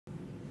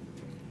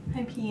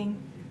I'm peeing.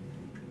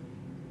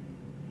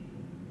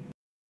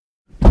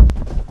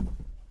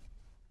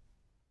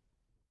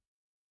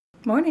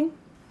 Morning.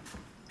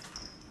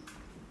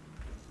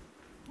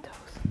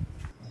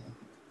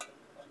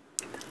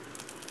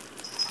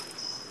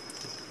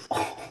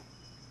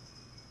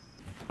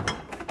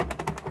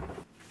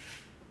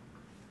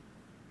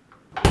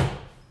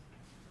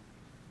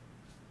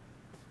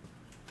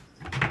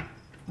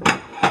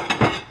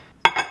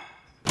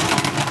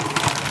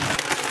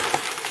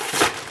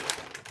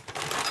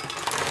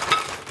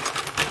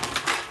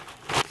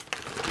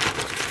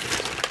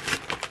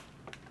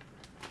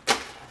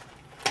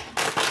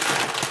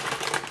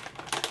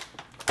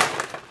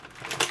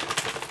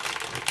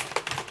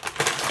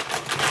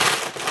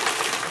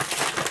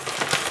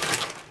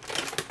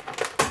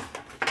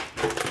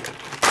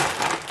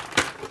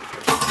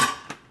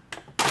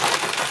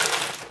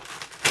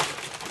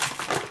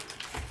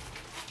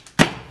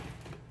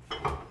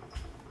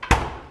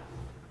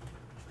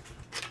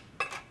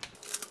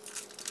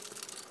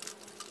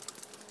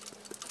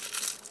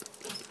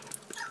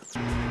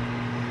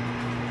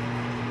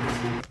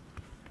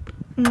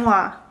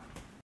 Mwah.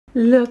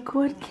 Look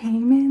what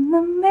came in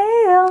the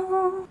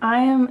mail. I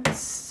am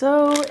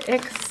so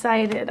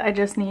excited. I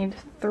just need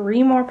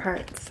 3 more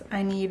parts.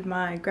 I need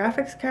my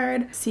graphics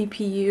card,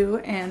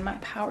 CPU, and my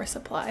power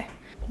supply.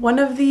 One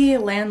of the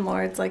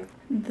landlords, like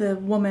the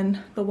woman,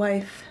 the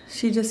wife,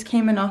 she just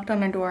came and knocked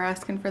on her door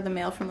asking for the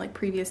mail from like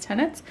previous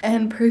tenants.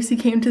 And Percy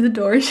came to the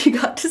door, she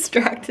got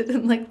distracted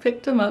and like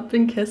picked him up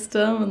and kissed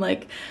him, and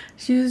like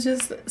she was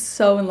just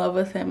so in love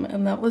with him.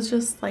 And that was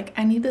just like,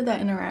 I needed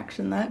that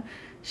interaction. That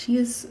she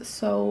is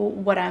so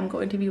what I'm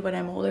going to be when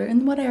I'm older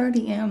and what I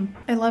already am.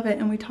 I love it.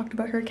 And we talked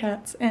about her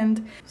cats and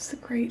it was a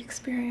great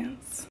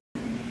experience.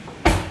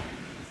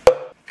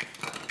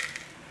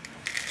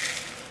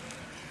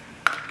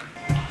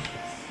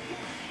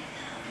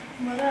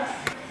 What up?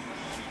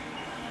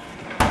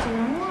 Do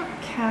I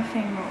want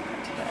caffeine mocha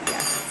today?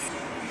 Yes.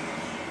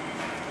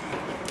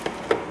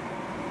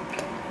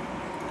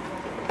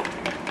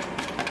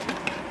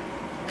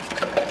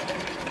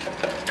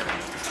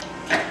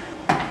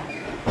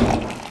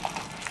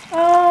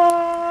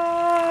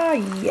 Oh,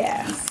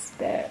 yes,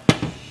 bitch.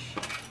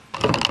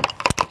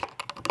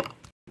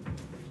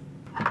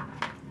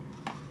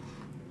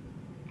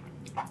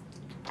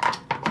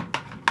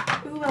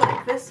 Ooh, I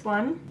like this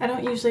one. I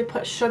don't usually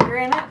put sugar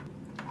in it.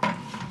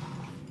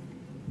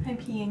 I'm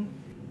peeing.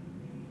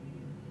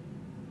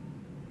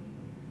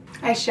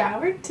 I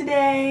showered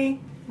today.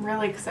 I'm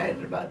really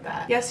excited about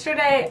that.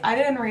 Yesterday, I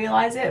didn't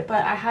realize it,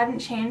 but I hadn't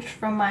changed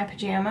from my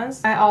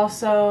pajamas. I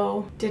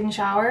also didn't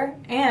shower,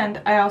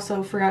 and I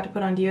also forgot to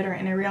put on deodorant,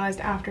 and I realized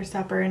after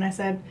supper, and I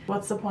said,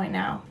 what's the point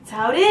now? That's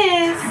how it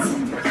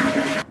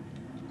is.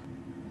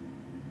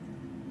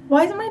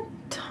 Why is my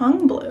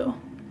tongue blue?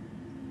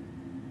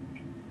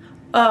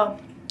 Oh,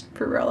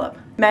 for roll up.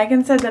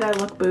 Megan said that I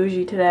look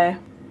bougie today.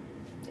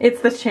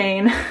 It's the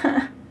chain.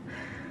 Am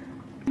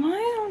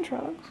I on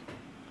drugs?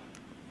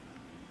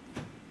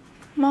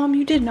 Mom,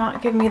 you did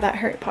not give me that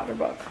Harry Potter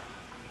book.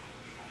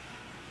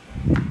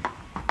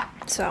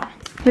 So,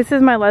 this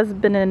is my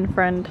lesbian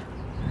friend.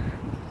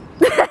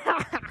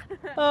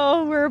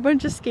 Oh, we're a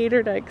bunch of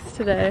skater dykes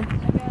today. I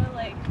gotta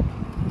like...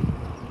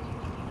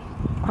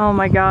 Oh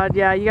my god,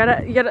 yeah, you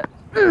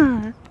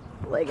gotta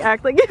like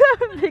act like you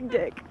have a big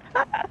dick.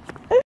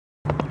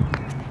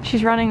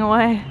 She's running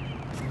away.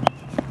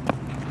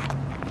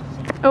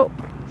 Oh.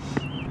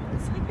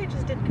 It's like I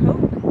just did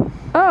coke.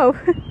 Oh.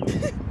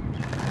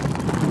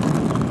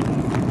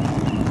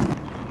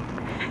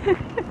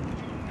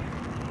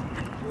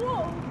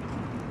 Whoa.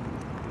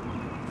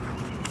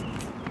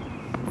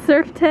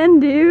 Surf 10,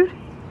 dude.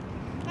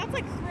 That's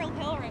like Thrill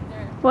Hill right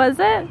there. Was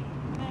it?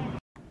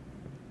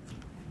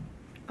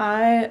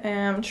 I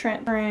am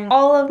transferring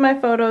all of my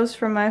photos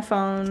from my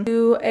phone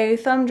to a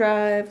thumb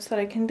drive so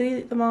that I can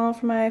delete them all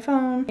from my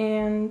phone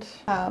and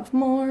have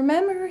more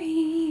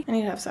memory. I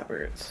need to have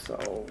suppers,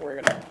 so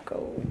we're gonna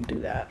go do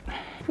that.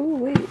 Ooh,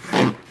 wait,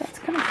 that's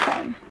kind of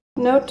fun.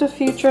 Note to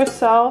future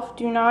self,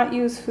 do not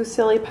use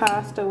fusilli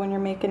pasta when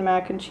you're making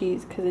mac and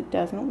cheese because it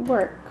doesn't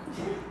work.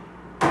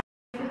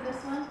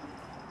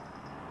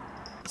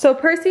 So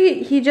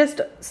Percy, he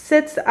just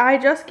sits, I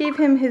just gave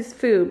him his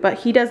food, but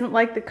he doesn't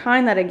like the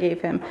kind that I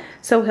gave him.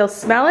 So he'll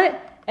smell it,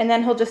 and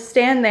then he'll just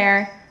stand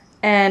there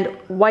and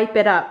wipe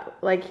it up.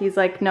 Like he's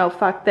like, no,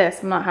 fuck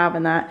this, I'm not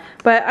having that.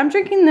 But I'm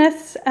drinking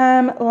this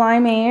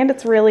limeade,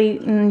 it's really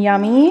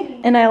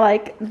yummy, and I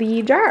like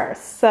the jars,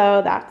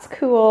 so that's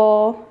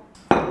cool.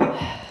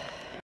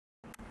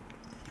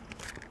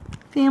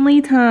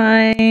 Family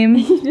time.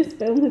 You just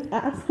filmed his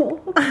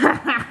asshole.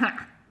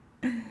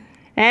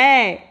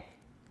 Hey.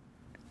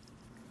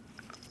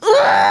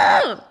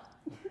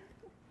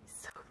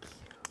 So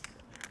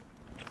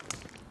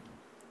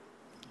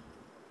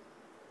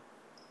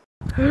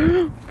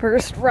cute.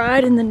 First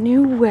ride in the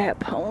new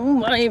whip. Oh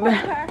my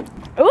god.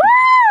 Ooh!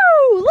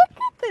 Look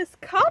at this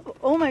cup.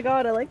 Oh my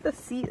god, I like the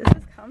seat. This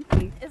is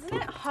comfy. Isn't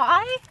it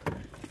high?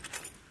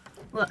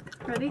 Look,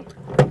 ready?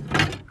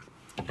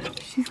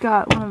 She's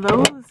got one of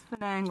those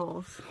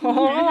finagles.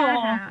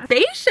 Oh,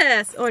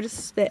 spacious! Oh, I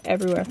just spit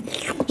everywhere.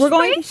 We're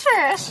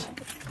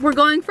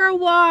going for a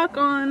walk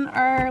on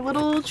our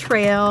little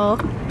trail.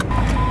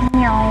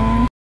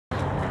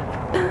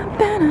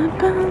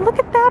 Look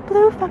at that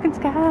blue fucking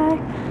sky.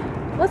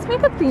 Let's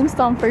make a theme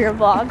song for your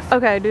vlogs.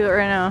 Okay, do it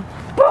right now.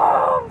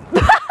 Boom!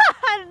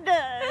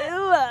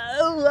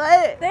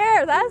 What?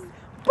 There, that's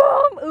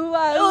boom! Ooh,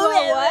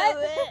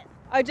 what?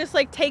 I just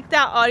like take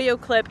that audio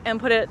clip and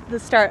put it at the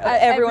start of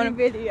every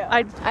video.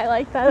 I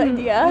like that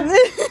idea.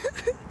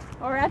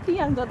 Or at the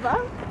end of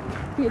that.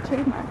 Be a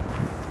trademark.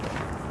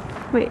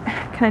 Wait,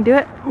 can I do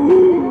it?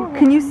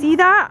 Can you see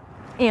that?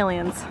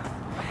 Aliens.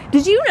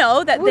 Did you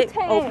know that they...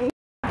 Oh,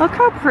 look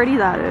how pretty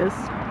that is.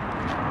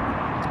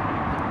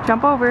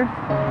 Jump over. I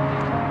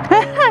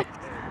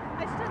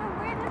should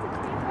have waited to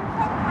change my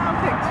profile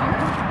picture.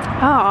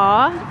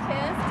 Aww.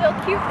 Okay, still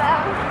cute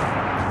though.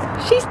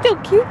 She's still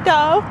cute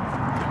though.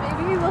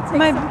 Maybe we'll take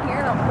some here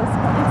and I'll post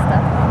funny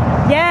stuff.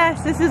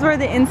 Yes, this is where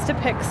the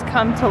Instapics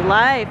come to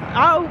life.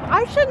 Oh,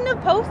 I shouldn't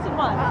have posted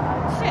one.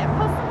 Shit,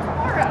 post them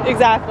tomorrow.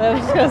 Exactly, I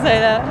was just gonna say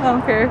that. I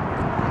don't care.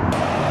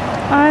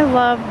 I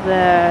love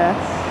this.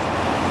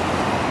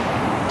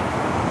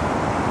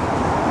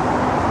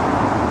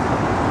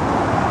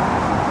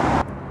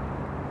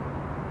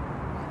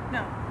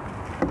 No.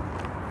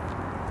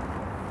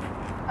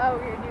 Oh,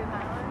 you're doing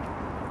that one?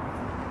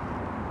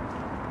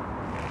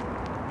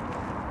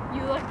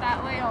 You look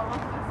that way, I'll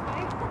look this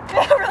way.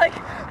 We're like,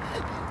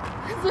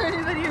 is there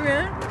anybody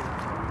around?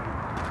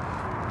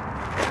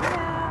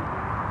 Yeah.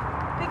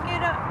 Pick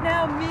it up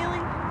now,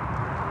 Mealy.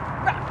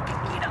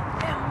 Pick it up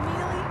now,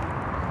 Mealy.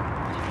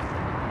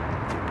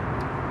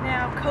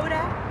 Now,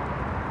 Kodak.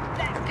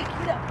 Pick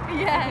it up.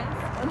 Yes.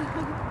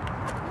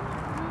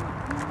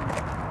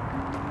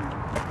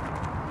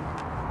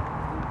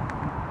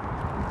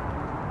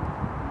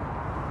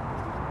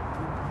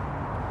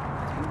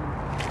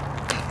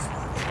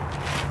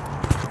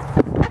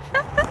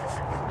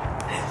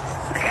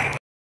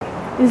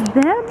 Is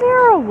that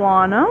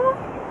marijuana?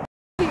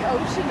 The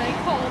ocean, I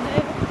called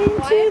it.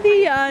 Into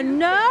the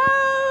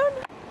unknown.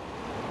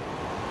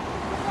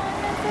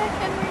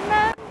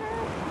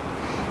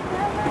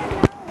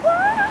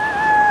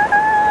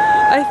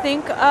 I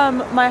think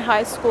my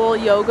high school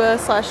yoga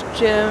 /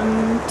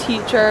 gym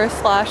teacher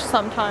 /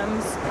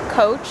 sometimes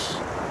coach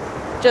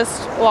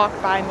just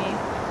walked by me.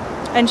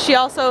 And she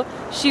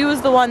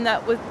was the one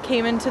that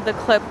came into the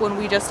clip when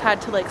we just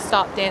had to like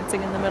stop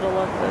dancing in the middle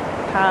of the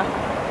path.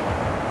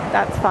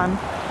 That's fun.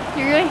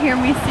 You're gonna hear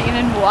me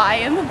singing Y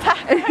in the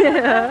background.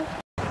 Yeah.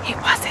 It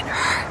wasn't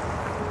her.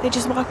 They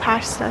just walked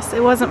past us.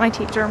 It wasn't my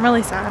teacher. I'm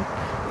really sad.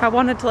 I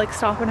wanted to like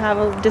stop and have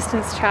a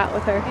distance chat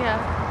with her.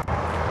 Yeah.